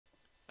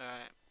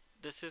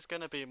this is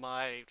gonna be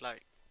my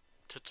like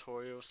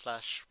tutorial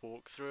slash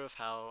walkthrough of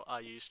how I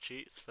use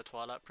cheats for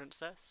Twilight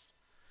Princess.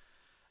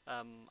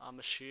 I'm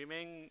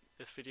assuming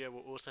this video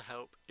will also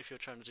help if you're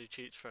trying to do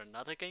cheats for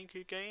another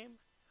GameCube game,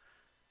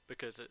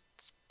 because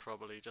it's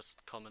probably just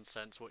common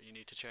sense what you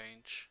need to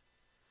change.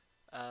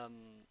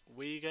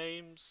 Wii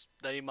games,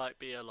 they might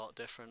be a lot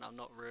different, I'm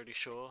not really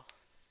sure.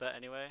 But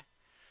anyway,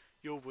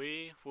 your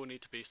Wii will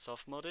need to be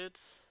soft modded,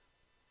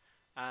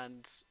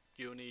 and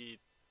you'll need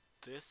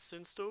this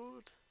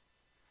installed.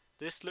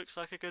 This looks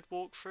like a good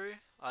walkthrough.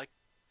 I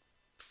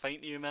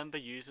faintly remember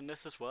using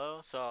this as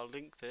well, so I'll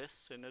link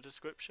this in the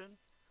description.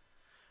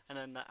 And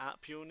then the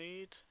app you'll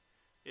need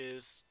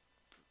is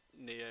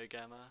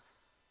NeoGamma.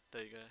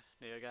 There you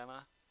go,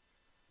 NeoGamma.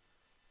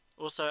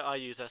 Also, I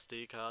use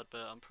SD card,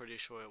 but I'm pretty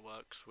sure it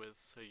works with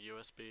a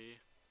USB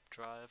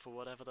drive or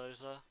whatever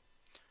those are.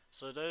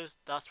 So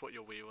that's what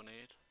your Wii will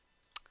need.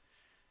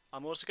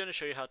 I'm also going to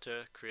show you how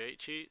to create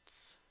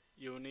cheats.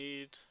 You'll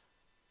need,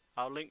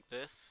 I'll link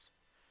this.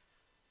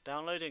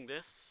 Downloading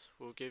this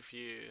will give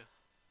you,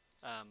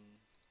 I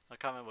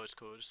can't remember what it's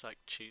called, it's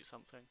like cheat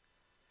something.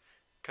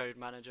 Code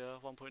Manager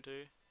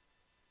 1.2.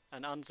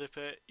 And unzip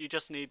it, you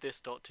just need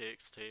this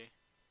 .txt.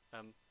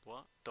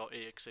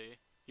 .exe.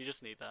 You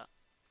just need that.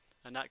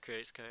 And that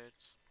creates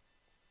codes.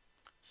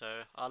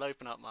 So I'll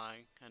open up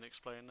mine and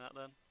explain that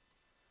then.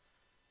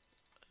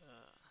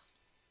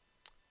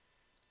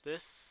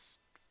 This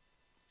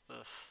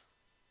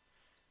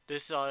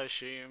I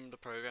assume the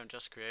program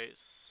just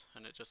creates,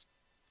 and it just,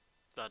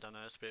 I don't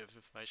know, it's a bit of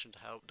information to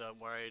help. Don't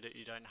worry that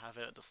you don't have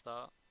it at the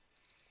start.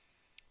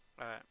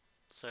 Alright,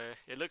 so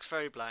it looks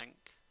very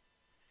blank.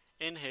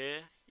 In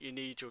here you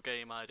need your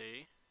game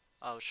ID.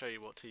 I'll show you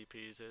what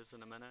TPs is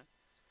in a minute.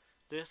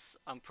 This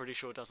I'm pretty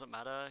sure doesn't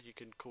matter, you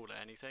can call it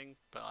anything,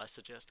 but I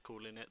suggest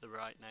calling it the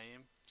right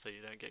name so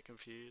you don't get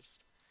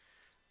confused.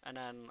 And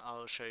then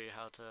I'll show you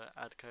how to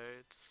add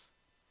codes.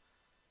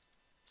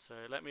 So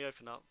let me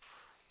open up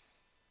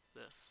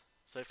this.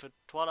 So for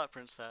Twilight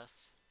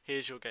Princess,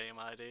 here's your game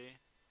ID.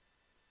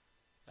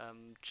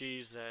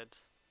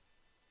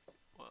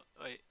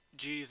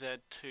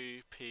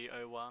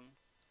 GZ2P01.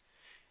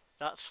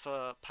 That's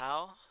for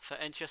PAL. For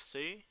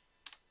NTSC,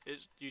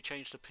 you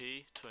change the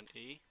P to an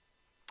E.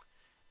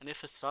 And if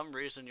for some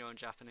reason you're in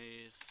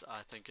Japanese,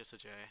 I think it's a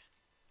J.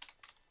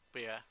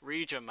 But yeah,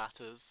 region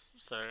matters,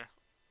 so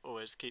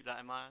always keep that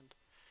in mind.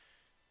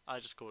 I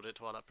just called it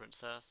Twilight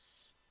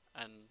Princess,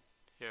 and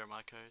here are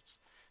my codes.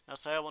 Now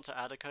say I want to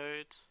add a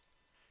code,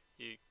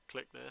 you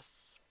click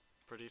this,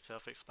 pretty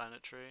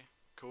self-explanatory,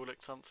 call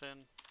it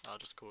something, I'll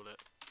just call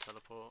it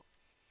teleport,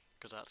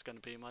 because that's going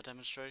to be my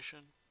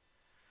demonstration.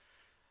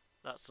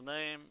 That's the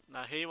name.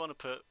 Now here you want to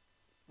put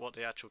what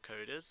the actual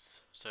code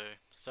is, so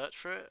search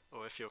for it,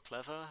 or if you're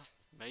clever,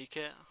 make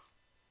it.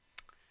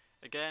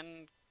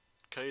 Again,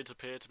 codes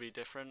appear to be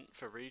different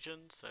for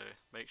regions, so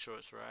make sure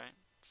it's right.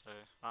 So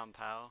I'm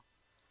PAL,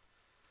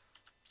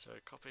 so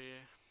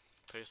copy,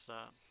 paste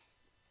that.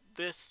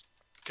 This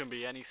can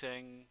be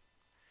anything.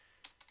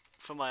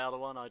 For my other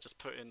one I just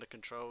put in the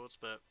controls,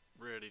 but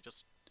really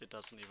just it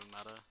doesn't even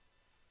matter.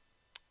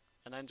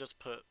 And then just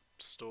put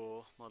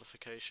store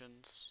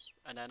modifications,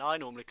 and then I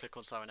normally click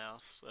on something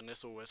else and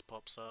this always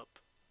pops up,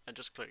 and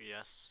just click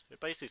yes. It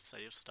basically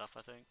saves stuff,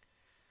 I think.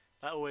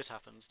 That always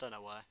happens, don't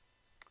know why.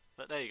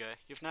 But there you go,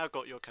 you've now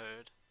got your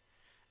code,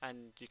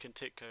 and you can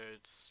tick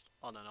codes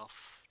on and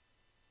off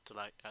to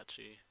like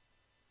actually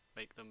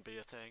make them be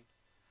a thing.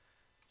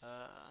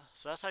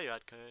 So that's how you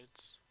add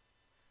codes.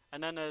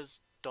 And then there's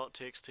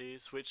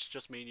 .txt's, which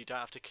just mean you don't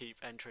have to keep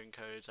entering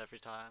codes every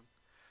time.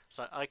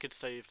 So I could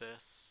save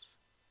this.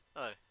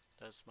 Oh,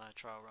 there's my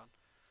trial run.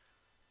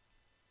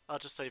 I'll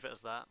just save it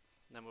as that,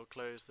 and then we'll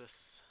close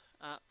this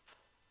app,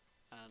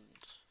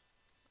 and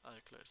I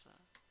close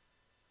that.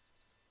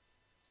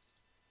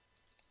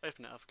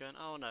 Open it up again.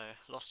 Oh no,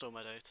 lost all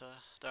my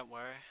data. Don't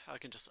worry, I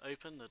can just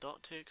open the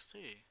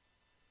 .txt.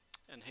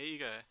 And here you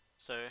go.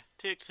 So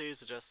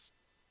txt's are just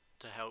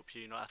to help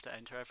you not have to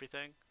enter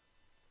everything.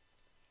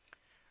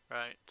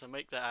 Right, to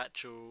make the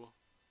actual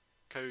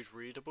code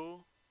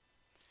readable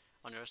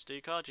on your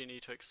SD card, you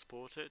need to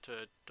export it to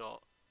a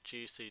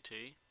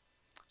 .gct.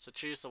 So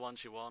choose the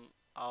ones you want.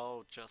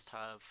 I'll just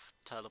have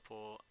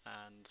teleport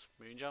and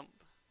Moonjump.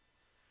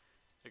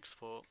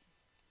 Export.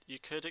 You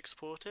could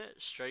export it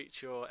straight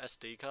to your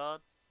SD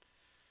card.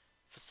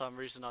 For some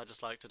reason I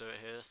just like to do it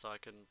here so I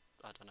can,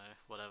 I don't know,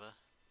 whatever.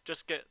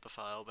 Just get the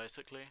file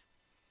basically.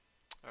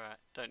 Alright,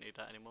 don't need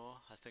that anymore.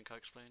 I think I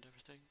explained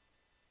everything.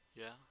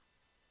 Yeah.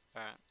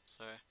 Alright,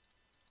 so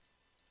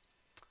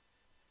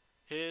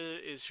here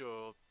is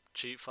your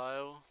cheat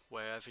file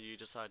wherever you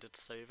decided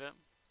to save it.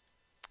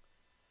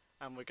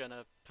 And we're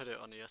gonna put it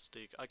on the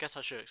SD. I guess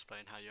I should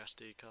explain how your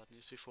SD card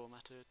needs to be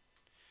formatted.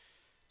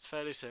 It's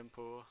fairly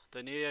simple.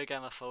 The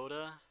NeoGamma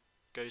folder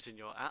goes in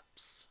your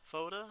apps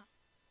folder.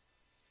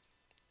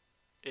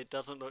 It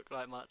doesn't look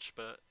like much,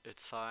 but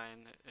it's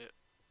fine. It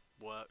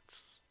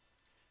works.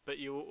 But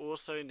you will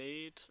also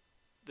need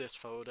this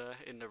folder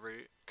in the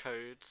root,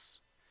 codes,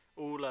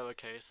 all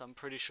lowercase. I'm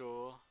pretty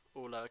sure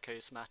all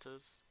lowercase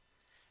matters.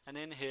 And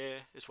in here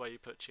is where you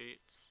put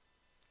cheats.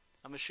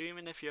 I'm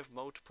assuming if you have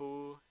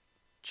multiple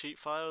cheat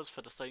files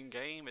for the same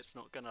game, it's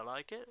not gonna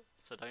like it,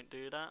 so don't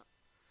do that.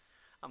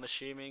 I'm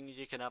assuming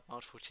you can have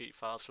multiple cheat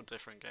files from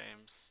different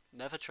games.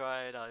 Never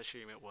tried, I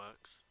assume it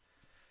works.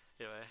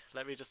 Anyway,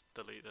 let me just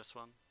delete this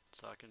one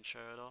so I can show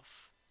it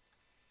off.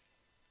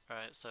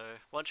 Alright, so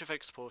once you've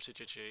exported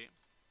your cheat,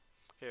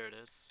 here it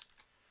is.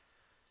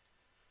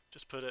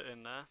 Just put it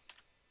in there.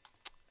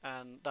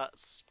 And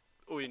that's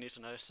all you need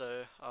to know,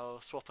 so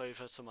I'll swap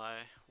over to my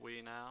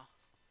Wii now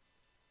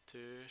to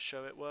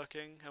show it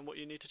working and what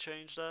you need to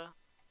change there.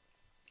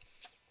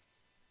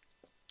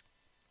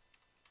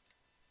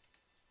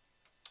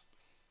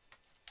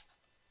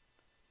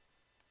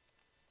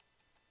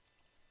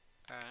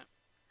 Alright,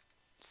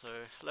 so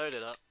load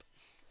it up,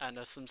 and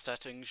there's some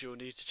settings you'll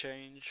need to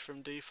change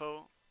from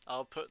default.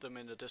 I'll put them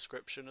in the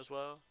description as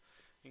well,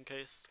 in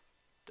case,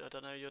 I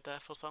don't know, you're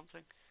deaf or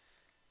something.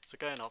 So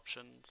go in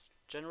options,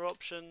 general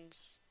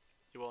options,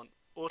 you want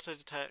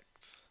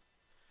Autodetect,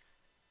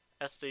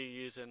 SD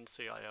using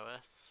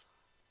cIOS.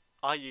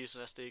 I use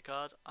an SD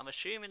card. I'm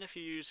assuming if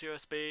you use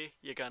USB,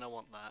 you're gonna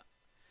want that.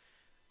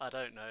 I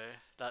don't know,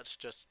 that's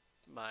just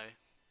my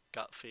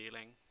gut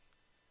feeling.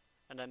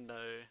 And then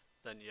no,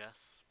 then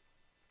yes.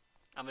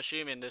 I'm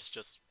assuming this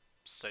just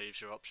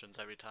saves your options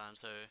every time,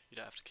 so you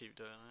don't have to keep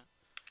doing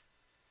it.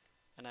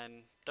 And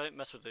then don't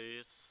mess with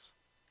these,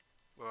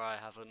 where I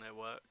haven't, it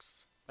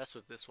works. Mess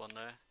with this one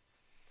though.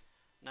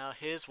 Now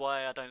here's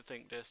why I don't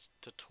think this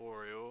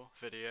tutorial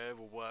video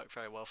will work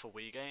very well for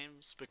Wii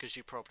games, because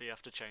you probably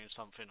have to change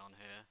something on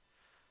here.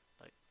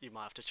 Like, you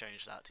might have to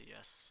change that to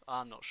yes.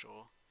 I'm not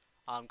sure.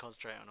 I'm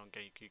concentrating on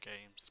GameCube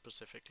games,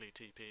 specifically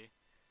TP.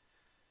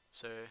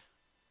 So,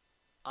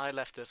 I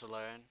left this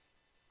alone.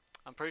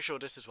 I'm pretty sure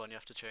this is one you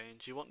have to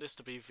change. You want this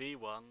to be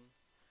V1,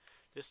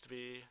 this to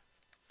be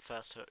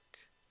first hook,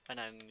 and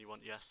then you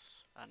want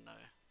yes and no.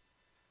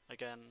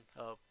 Again,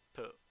 I'll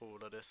put all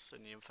of this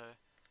in the info.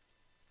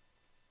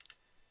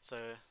 So,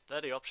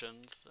 they're the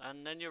options,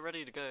 and then you're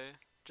ready to go.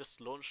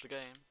 Just launch the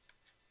game.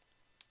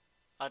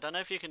 I don't know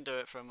if you can do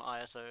it from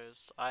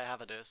ISOs. I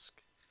have a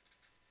disk.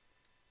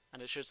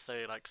 And it should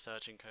say like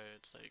searching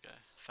codes. There you go.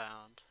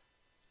 Found.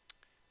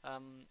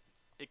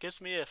 It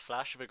gives me a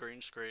flash of a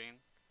green screen.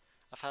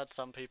 I've had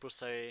some people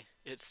say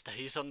it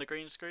stays on the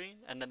green screen,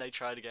 and then they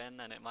try it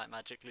again, and it might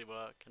magically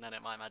work, and then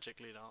it might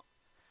magically not.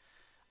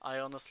 I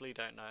honestly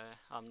don't know.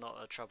 I'm not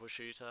a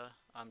troubleshooter.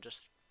 I'm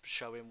just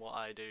showing what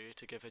I do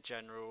to give a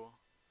general,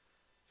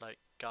 like,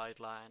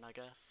 guideline, I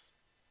guess.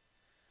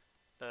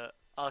 But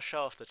I'll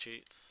show off the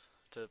cheats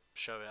to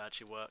show it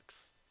actually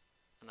works,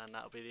 and then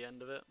that'll be the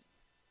end of it.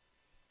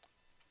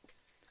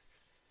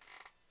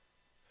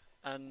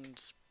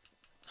 And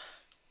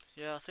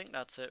yeah, I think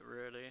that's it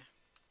really.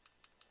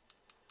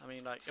 I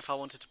mean, like, if I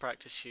wanted to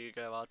practice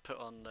Hugo, I'd put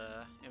on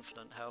the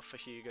infinite health for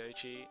Hugo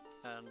cheat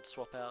and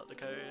swap out the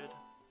code.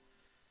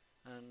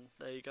 And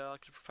there you go, I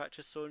could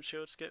practice Sword and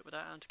Shield skip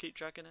without having to keep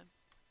dragging him.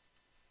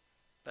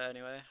 But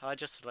anyway, I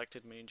just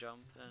selected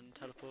Moonjump and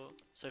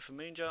teleport. So for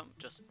Moonjump,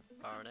 just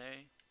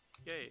RNA.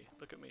 Yay,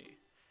 look at me.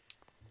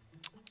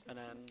 And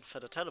then for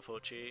the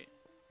teleport cheat,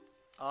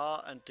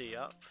 R and D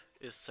up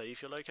is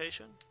save your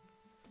location.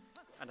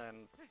 And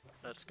then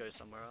let's go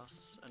somewhere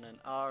else. And then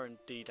R and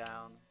D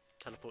down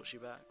teleports you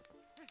back.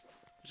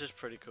 Which is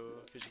pretty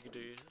cool, because you can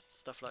do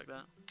stuff like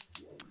that.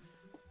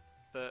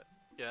 But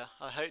yeah,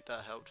 I hope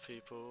that helped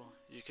people.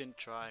 You can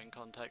try and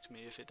contact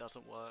me if it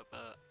doesn't work,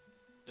 but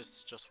this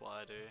is just what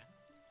I do.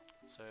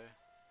 So,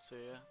 see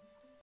ya.